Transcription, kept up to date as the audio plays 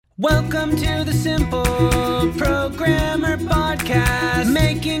Welcome to the Simple Programmer Podcast,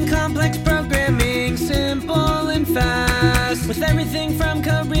 making complex programming simple and fast, with everything from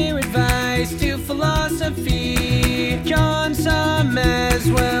career advice to philosophy. John Summers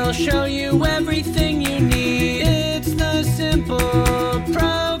will show you everything you need. It's the Simple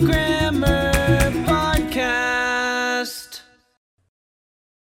Programmer Podcast.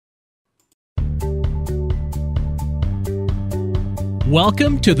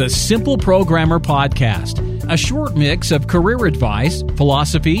 Welcome to the Simple Programmer Podcast, a short mix of career advice,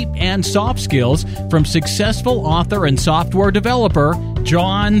 philosophy, and soft skills from successful author and software developer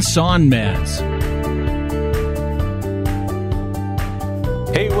John Sonmez.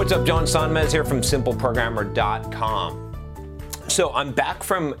 Hey, what's up? John Sonmez here from simpleprogrammer.com. So I'm back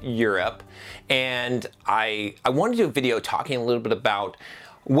from Europe, and I wanted to do a video talking a little bit about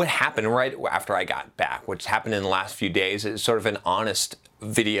what happened right after I got back, what's happened in the last few days. Is sort of an honest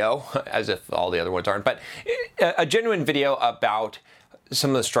video, as if all the other ones aren't, but a genuine video about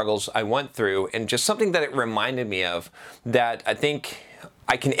some of the struggles I went through, and just something that it reminded me of that I think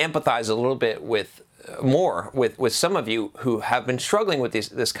I can empathize a little bit with with some of you who have been struggling with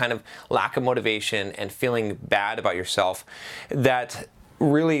this kind of lack of motivation and feeling bad about yourself, that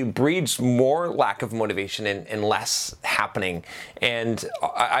really breeds more lack of motivation and less happening. And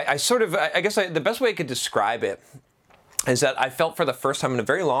I guess the best way I could describe it is that I felt for the first time in a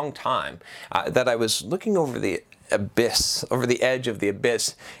very long time that I was looking over the abyss, over the edge of the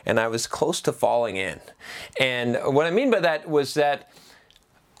abyss, and I was close to falling in. And what I mean by that was that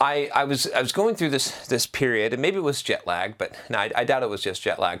I was going through this period, and maybe it was jet lag, but no, I doubt it was just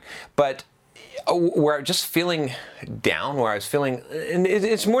jet lag, but where I was just feeling down, where I was feeling, and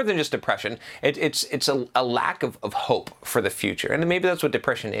it's more than just depression, it's a lack of hope for the future, and maybe that's what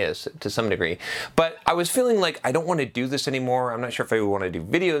depression is to some degree. But I was feeling like I don't want to do this anymore. I'm not sure if I want to do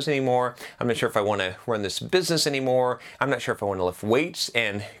videos anymore. I'm not sure if I want to run this business anymore. I'm not sure if I want to lift weights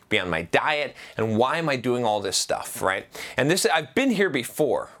and be on my diet, and why am I doing all this stuff, right? And this, I've been here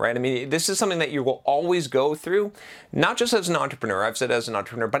before, right? I mean, this is something that you will always go through, not just as an entrepreneur, I've said as an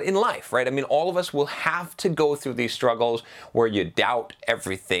entrepreneur, but in life, right? I mean, all of us will have to go through these struggles where you doubt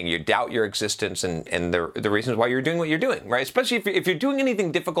everything, you doubt your existence and the reasons why you're doing what you're doing, right? Especially if you're doing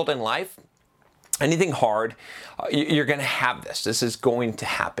anything difficult in life, anything hard, you're going to have this. This is going to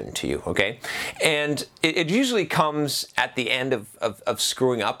happen to you, okay? And it usually comes at the end of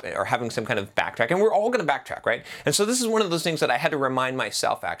screwing up or having some kind of backtrack, and we're all going to backtrack, right? And so this is one of those things that I had to remind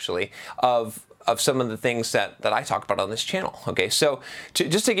myself, actually, of some of the things that I talk about on this channel, okay? So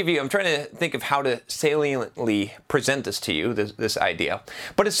just to give you, I'm trying to think of how to saliently present this to you, this idea.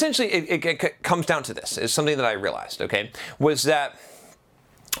 But essentially, it comes down to this. It's something that I realized, okay, was that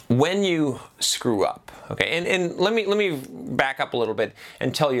when you screw up, okay, and let me back up a little bit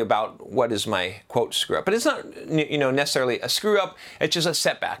and tell you about what is my quote screw up. But it's not necessarily a screw up. It's just a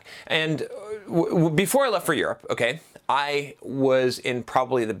setback. And before I left for Europe, okay, I was in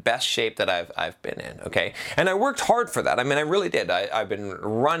probably the best shape that I've been in, okay? And I worked hard for that. I mean, I really did. I've been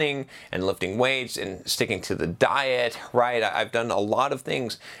running and lifting weights and sticking to the diet, right? I've done a lot of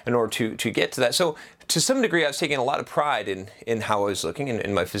things in order to get to that. So to some degree, I was taking a lot of pride in how I was looking,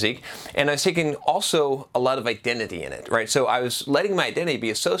 in my physique, and I was taking also a lot of identity in it, right? So I was letting my identity be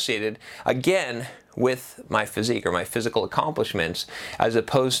associated, again, with my physique or my physical accomplishments, as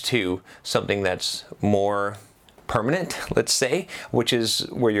opposed to something that's more permanent, let's say, which is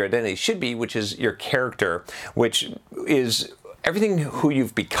where your identity should be, which is your character, which is everything who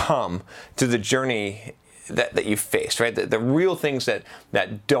you've become through the journey that you've faced, right? The real things that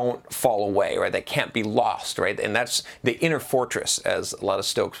don't fall away, right? That can't be lost, right? And that's the inner fortress, as a lot of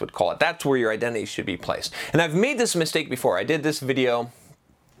Stoics would call it. That's where your identity should be placed. And I've made this mistake before. I did this video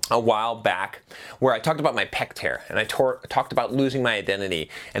a while back where I talked about my pec tear, and I talked about losing my identity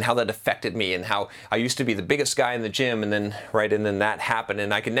and how that affected me, and how I used to be the biggest guy in the gym, and then that happened,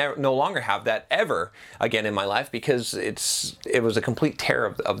 and I could no longer have that ever again in my life, because it was a complete tear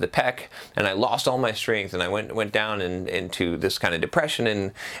of the pec, and I lost all my strength, and I went down into this kind of depression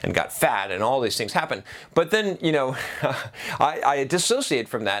and got fat, and all these things happened. But then I dissociate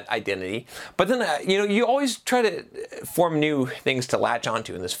from that identity. But then you always try to form new things to latch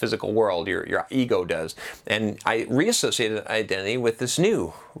onto in this physical world. Your ego does. And I reassociated identity with this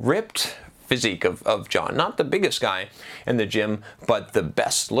new ripped physique of John. Not the biggest guy in the gym, but the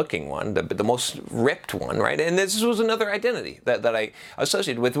best looking one, the most ripped one, right? And this was another identity that I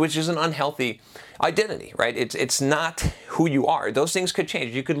associated with, which is an unhealthy identity, right? It's not who you are. Those things could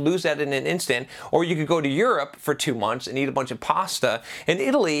change. You could lose that in an instant, or you could go to Europe for 2 months and eat a bunch of pasta in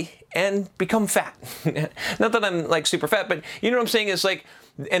Italy and become fat. Not that I'm like super fat, but you know what I'm saying? It's like,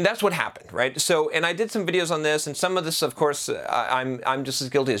 and that's what happened, right? So, and I did some videos on this, and some of this, of course, I'm just as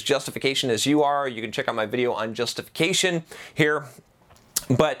guilty as justification as you are. You can check out my video on justification here,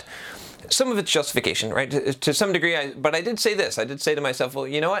 but some of it's justification, right? To some degree, but I did say this. I did say to myself, well,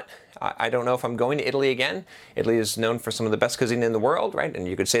 you know what? I don't know if I'm going to Italy again. Italy is known for some of the best cuisine in the world, right? And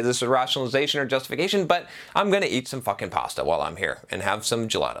you could say this is rationalization or justification, but I'm going to eat some fucking pasta while I'm here and have some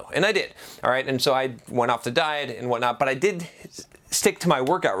gelato. And I did, all right? And so I went off the diet and whatnot, but I did stick to my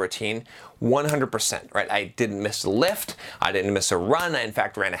workout routine 100%, right? I didn't miss a lift. I didn't miss a run. I, in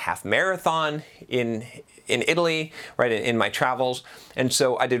fact, ran a half marathon in Italy, right, in my travels. And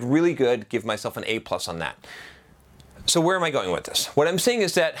so I did really good, give myself an A+ on that. So where am I going with this? What I'm saying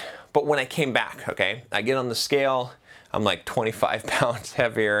is that, but when I came back, okay, I get on the scale, I'm like 25 pounds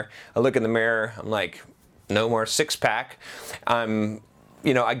heavier. I look in the mirror, I'm like, no more six-pack. I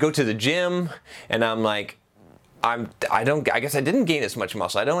go to the gym and I'm like, I guess I didn't gain as much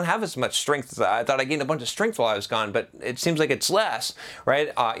muscle. I don't have as much strength. I thought I gained a bunch of strength while I was gone, but it seems like it's less,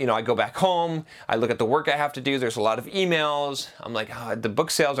 right? I go back home, I look at the work I have to do. There's a lot of emails. I'm like, the book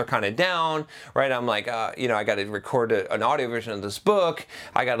sales are kind of down, right? I'm like, I got to record an audio version of this book.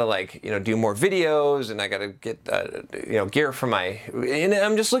 I got to do more videos, and I got to get, gear for and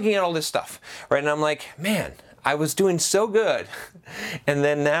I'm just looking at all this stuff, right? And I'm like, man, I was doing so good, and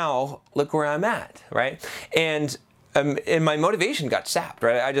then now look where I'm at, right? And my motivation got sapped,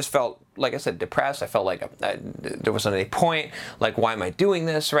 right? I just felt, like I said, depressed. I felt like there wasn't any point. Like, why am I doing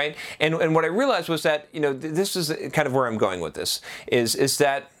this, right? And what I realized was that, this is kind of where I'm going with this, is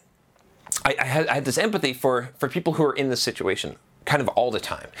that I had this empathy for people who are in this situation kind of all the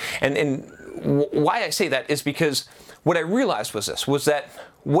time. And why I say that is because what I realized was that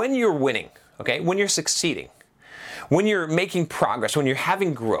when you're winning, okay, when you're succeeding, when you're making progress, when you're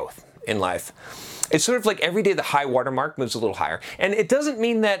having growth in life, it's sort of like every day the high water mark moves a little higher. And it doesn't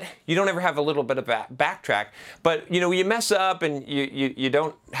mean that you don't ever have a little bit of backtrack, but you mess up and you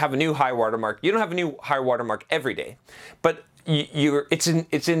don't have a new high water mark. You don't have a new high water mark every day, but it's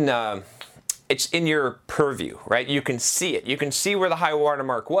in your purview, right? You can see it. You can see where the high water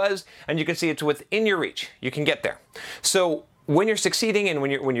mark was, and you can see it's within your reach. You can get there. So when you're succeeding and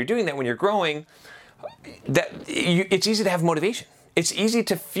when you're doing that, when you're growing, it's easy to have motivation. It's easy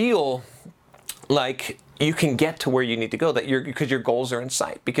to feel like you can get to where you need to go, because your goals are in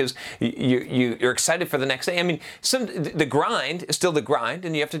sight, because you're excited for the next day. I mean, the grind is still the grind,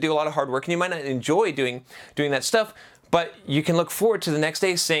 and you have to do a lot of hard work, and you might not enjoy doing that stuff, but you can look forward to the next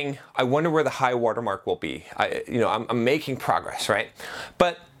day saying, I wonder where the high watermark will be. I'm making progress, right?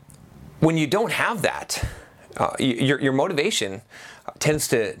 But when you don't have that, your motivation tends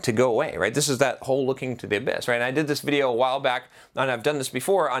to go away, right? This is that whole looking to the abyss, right? And I did this video a while back, and I've done this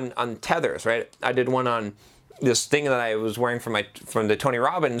before on tethers, right? I did one on this thing that I was wearing from the Tony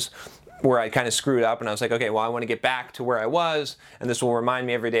Robbins, where I kind of screwed up, and I was like, okay, well, I want to get back to where I was, and this will remind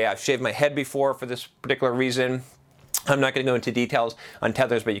me every day. I've shaved my head before for this particular reason. I'm not going to go into details on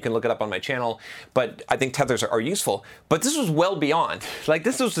tethers, but you can look it up on my channel. But I think tethers are useful. But this was well beyond. Like,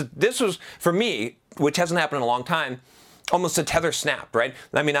 this was for me, which hasn't happened in a long time, almost a tether snapped, right?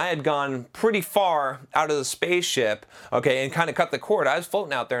 I mean, I had gone pretty far out of the spaceship, okay, and kind of cut the cord. I was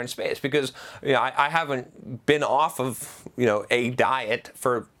floating out there in space because I haven't been off of a diet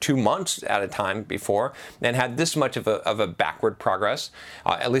for 2 months at a time before, and had this much of a backward progress,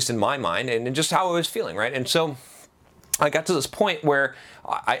 at least in my mind, and just how I was feeling, right? And so I got to this point where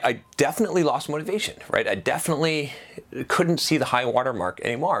I definitely lost motivation, right? I definitely couldn't see the high water mark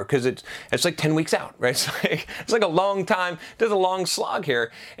anymore, because it's like 10 weeks out, right? It's like a long time. There's a long slog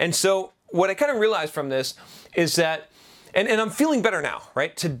here. And so what I kind of realized from this is that, and I'm feeling better now,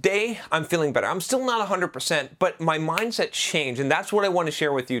 right? Today, I'm feeling better. I'm still not 100%, but my mindset changed, and that's what I want to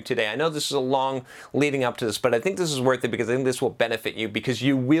share with you today. I know this is a long leading up to this, but I think this is worth it, because I think this will benefit you, because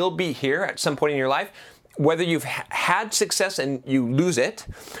you will be here at some point in your life, whether you've had success and you lose it,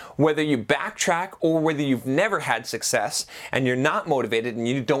 whether you backtrack, or whether you've never had success and you're not motivated and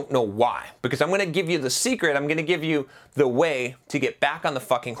you don't know why. Because I'm going to give you the secret. I'm going to give you the way to get back on the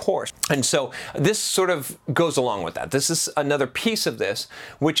fucking horse. And so this sort of goes along with that. This is another piece of this,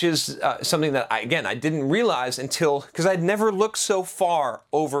 which is something that I didn't realize until, because I'd never looked so far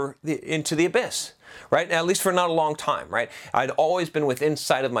into the abyss. Right? At least for not a long time, right? I'd always been within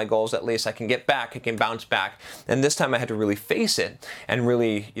sight of my goals. At least I can get back, I can bounce back. And this time I had to really face it and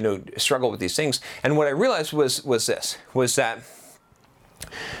really, struggle with these things. And what I realized was that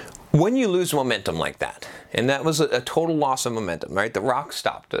when you lose momentum like that, and that was a total loss of momentum, right? The rock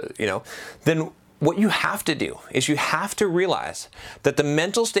stopped, then what you have to do is you have to realize that the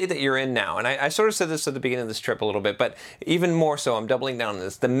mental state that you're in now, and I sort of said this at the beginning of this trip a little bit, but even more so, I'm doubling down on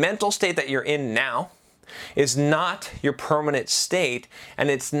this. The mental state that you're in now is not your permanent state, and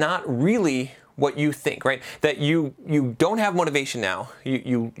it's not really what you think, right? That you don't have motivation now.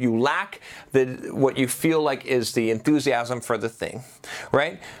 You lack what you feel like is the enthusiasm for the thing,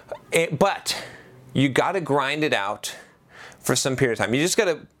 right? But you got to grind it out for some period of time. You just got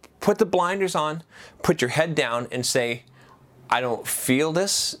to put the blinders on, put your head down and say, I don't feel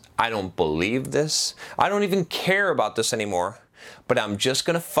this, I don't believe this, I don't even care about this anymore, but I'm just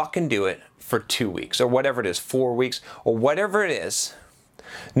gonna fucking do it for 2 weeks or whatever it is, 4 weeks or whatever it is,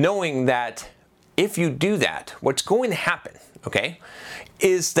 knowing that if you do that, what's going to happen, okay,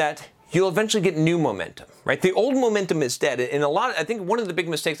 is that you'll eventually get new momentum, right? The old momentum is dead. And I think one of the big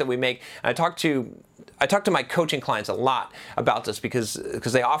mistakes that we make, and I talk to my coaching clients a lot about this because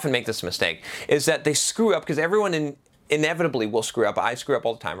they often make this mistake, is that they screw up because everyone inevitably will screw up. I screw up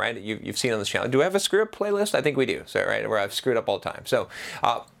all the time, right? You've seen on this channel. Do I have a screw up playlist? I think we do, so right, where I've screwed up all the time. So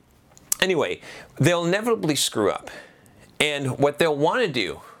anyway, they'll inevitably screw up. And what they'll want to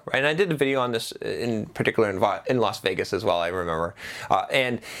do, right, and I did a video on this in particular in Las Vegas as well, I remember,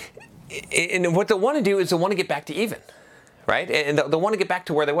 and what they'll want to do is they'll want to get back to even, right? And they'll want to get back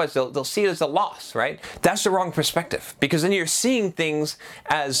to where they was. They'll see it as a loss, right? That's the wrong perspective, because then you're seeing things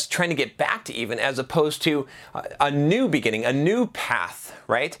as trying to get back to even as opposed to a new beginning, a new path,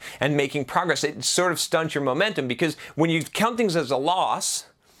 right? And making progress. It sort of stunts your momentum, because when you count things as a loss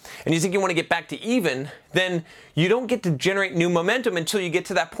and you think you want to get back to even, then you don't get to generate new momentum until you get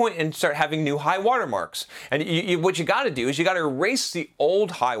to that point and start having new high water marks. And what you got to do is you got to erase the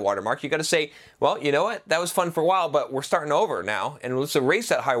old high water mark. You got to say, well, you know what? That was fun for a while, but we're starting over now, and let's erase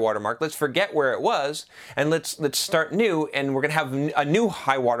that high water mark. Let's forget where it was, and let's start new. And we're gonna have a new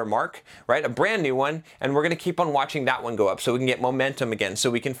high water mark, right? A brand new one, and we're gonna keep on watching that one go up, so we can get momentum again, so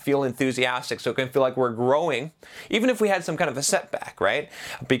we can feel enthusiastic, so we can feel like we're growing, even if we had some kind of a setback, right?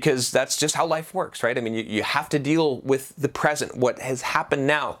 Because that's just how life works, right? I mean, you have to deal with the present, what has happened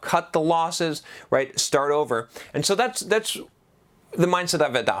now, cut the losses, right? Start over. And so that's the mindset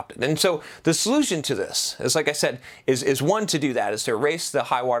I've adopted. And so the solution to this is, like I said, is one, to do that, is to erase the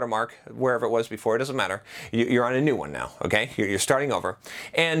high water mark wherever it was before. It doesn't matter. You're on a new one now, okay? You're starting over.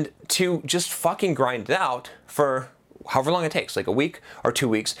 And to just fucking grind it out for however long it takes, like a week or 2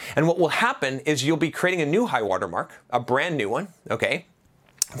 weeks. And what will happen is you'll be creating a new high water mark, a brand new one, okay?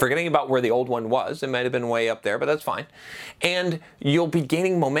 Forgetting about where the old one was. It might have been way up there, but that's fine. And you'll be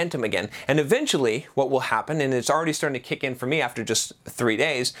gaining momentum again. And eventually what will happen, and it's already starting to kick in for me after just 3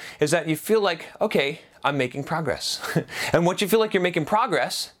 days, is that you feel like, okay, I'm making progress. And once you feel like you're making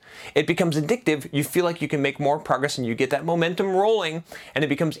progress, it becomes addictive. You feel like you can make more progress, and you get that momentum rolling, and it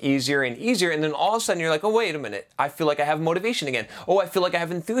becomes easier and easier. And then all of a sudden you're like, oh, wait a minute. I feel like I have motivation again. Oh, I feel like I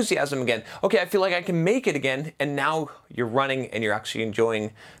have enthusiasm again. Okay, I feel like I can make it again. And now you're running, and you're actually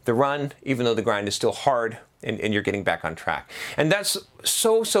enjoying the run, even though the grind is still hard, and you're getting back on track. And that's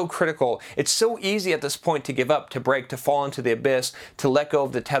so critical. It's so easy at this point to give up, to break, to fall into the abyss, to let go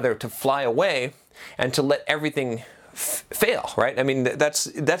of the tether, to fly away, and to let everything fail, right? I mean, that's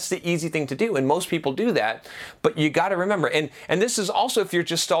the easy thing to do, and most people do that. But you got to remember, and this is also if you're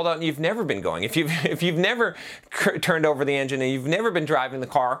just stalled out and you've never been going, if you've never turned over the engine and you've never been driving the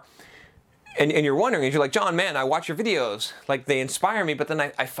car, and you're wondering, and you're like, John, man, I watch your videos, like they inspire me, but then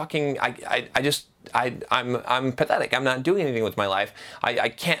I'm pathetic. I'm not doing anything with my life. I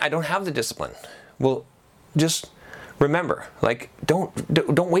don't have the discipline. Well, just remember, like, don't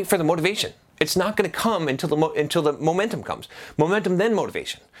wait for the motivation. It's not going to come until the momentum comes. Momentum, then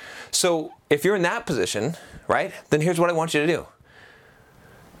motivation. So if you're in that position, right, then here's what I want you to do.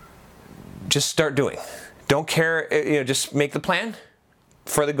 Just start doing. Don't care, just make the plan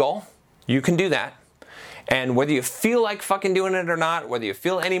for the goal. You can do that. And whether you feel like fucking doing it or not, whether you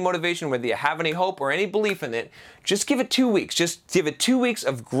feel any motivation, whether you have any hope or any belief in it, just give it 2 weeks. Just give it 2 weeks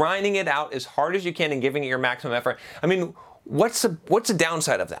of grinding it out as hard as you can and giving it your maximum effort. I mean, what's the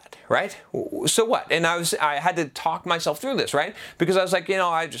downside of that, right? So what? And I had to talk myself through this, right? Because I was like,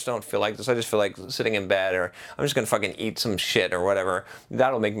 I just don't feel like this. I just feel like sitting in bed, or I'm just gonna fucking eat some shit or whatever.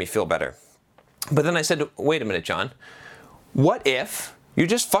 That'll make me feel better. But then I said, wait a minute, John. What if you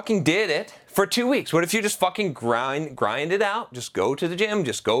just fucking did it for 2 weeks? What if you just fucking grind it out? Just go to the gym,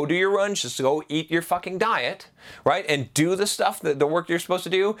 just go do your runs, just go eat your fucking diet, right? And do the stuff, the work you're supposed to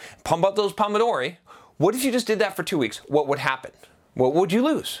do, pump up those Pomodori. What if you just did that for 2 weeks? What would happen? What would you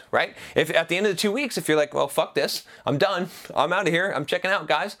lose, right? If at the end of the 2 weeks, if you're like, well, fuck this, I'm done, I'm out of here, I'm checking out,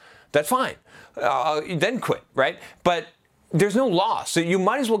 guys, that's fine. Then quit, right? But there's no loss. So you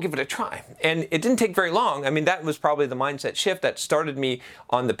might as well give it a try. And it didn't take very long. I mean, that was probably the mindset shift that started me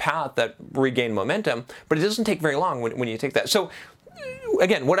on the path that regained momentum, but it doesn't take very long when you take that. So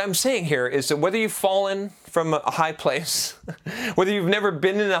again, what I'm saying here is that whether you've fallen from a high place, whether you've never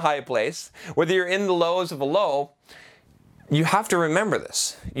been in a high place, whether you're in the lows of a low, you have to remember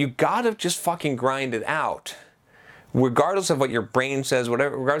this. You gotta just fucking grind it out, regardless of what your brain says,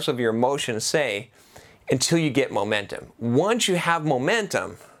 whatever, regardless of your emotions say, until you get momentum. Once you have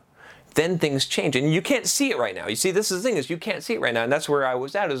momentum, then things change. And you can't see it right now. You see, this is the thing, is you can't see it right now. And that's where I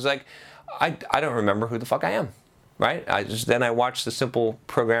was at. It was like, I don't remember who the fuck I am, right? Then I watched the Simple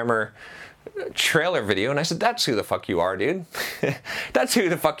Programmer trailer video and I said, that's who the fuck you are, dude. That's who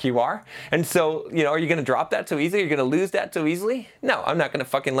the fuck you are. And so, are you going to drop that so easily? You're going to lose that so easily? No, I'm not going to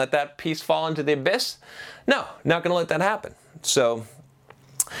fucking let that piece fall into the abyss. No, not going to let that happen. So,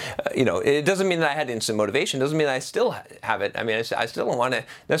 it doesn't mean that I had instant motivation. It doesn't mean that I still have it. I mean, I still don't want to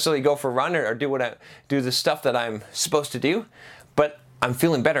necessarily go for a run or do the stuff that I'm supposed to do, but I'm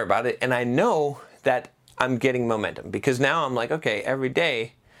feeling better about it. And I know that I'm getting momentum because now I'm like, okay, every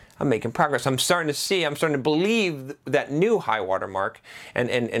day I'm making progress. I'm starting to believe that new high water mark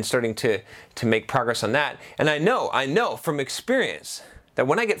and starting to make progress on that. And I know from experience that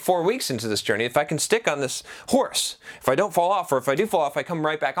when I get 4 weeks into this journey, if I can stick on this horse, if I don't fall off, or if I do fall off, I come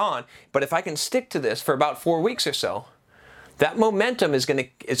right back on. But if I can stick to this for about 4 weeks or so, that momentum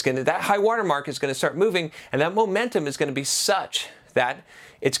that high water mark is going to start moving, and that momentum is going to be such that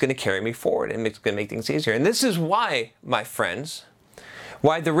it's going to carry me forward and it's going to make things easier. And this is why, my friends,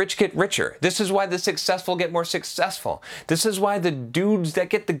 why the rich get richer. This is why the successful get more successful. This is why the dudes that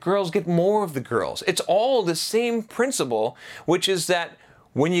get the girls get more of the girls. It's all the same principle, which is that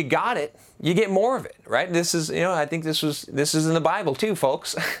when you got it, you get more of it, right? This is, I think this is in the Bible too,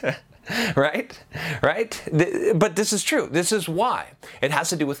 folks. Right? But this is true. This is why. It has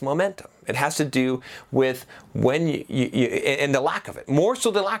to do with momentum. It has to do with when you and the lack of it. More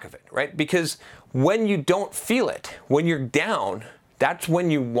so the lack of it, right? Because when you don't feel it, when you're down, that's when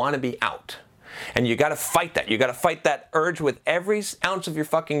you want to be out. And you got to fight that. You got to fight that urge with every ounce of your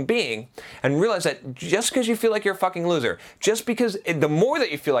fucking being and realize that just because you feel like you're a fucking loser, just because the more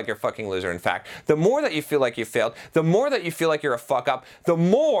that you feel like you're a fucking loser, in fact, the more that you feel like you failed, the more that you feel like you're a fuck up, the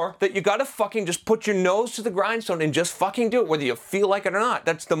more that you got to fucking just put your nose to the grindstone and just fucking do it, whether you feel like it or not.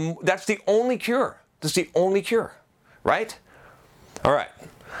 That's the only cure. That's the only cure, right? All right.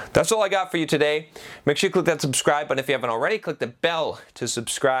 That's all I got for you today. Make sure you click that subscribe button if you haven't already. Click the bell to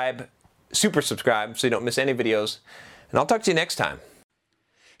subscribe, super subscribe, so you don't miss any videos. And I'll talk to you next time.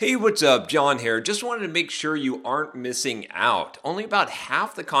 Hey, what's up? John here. Just wanted to make sure you aren't missing out. Only about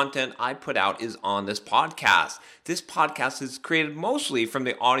half the content I put out is on this podcast. This podcast is created mostly from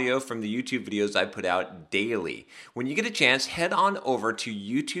the audio from the YouTube videos I put out daily. When you get a chance, head on over to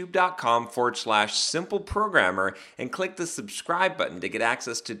youtube.com/simpleprogrammer and click the subscribe button to get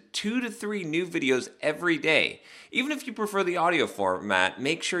access to 2 to 3 new videos every day. Even if you prefer the audio format,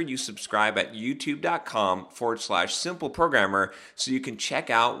 make sure you subscribe at youtube.com/simpleprogrammer so you can check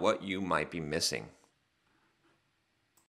out what you might be missing.